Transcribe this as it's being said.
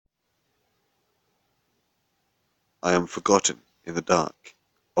I am forgotten in the dark.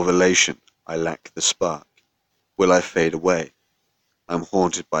 Of elation I lack the spark. Will I fade away? I'm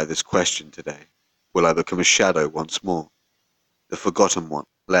haunted by this question today. Will I become a shadow once more? The forgotten one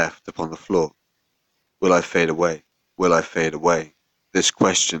left upon the floor. Will I fade away? Will I fade away? This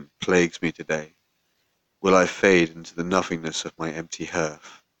question plagues me today. Will I fade into the nothingness of my empty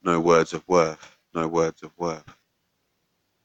hearth? No words of worth, no words of worth.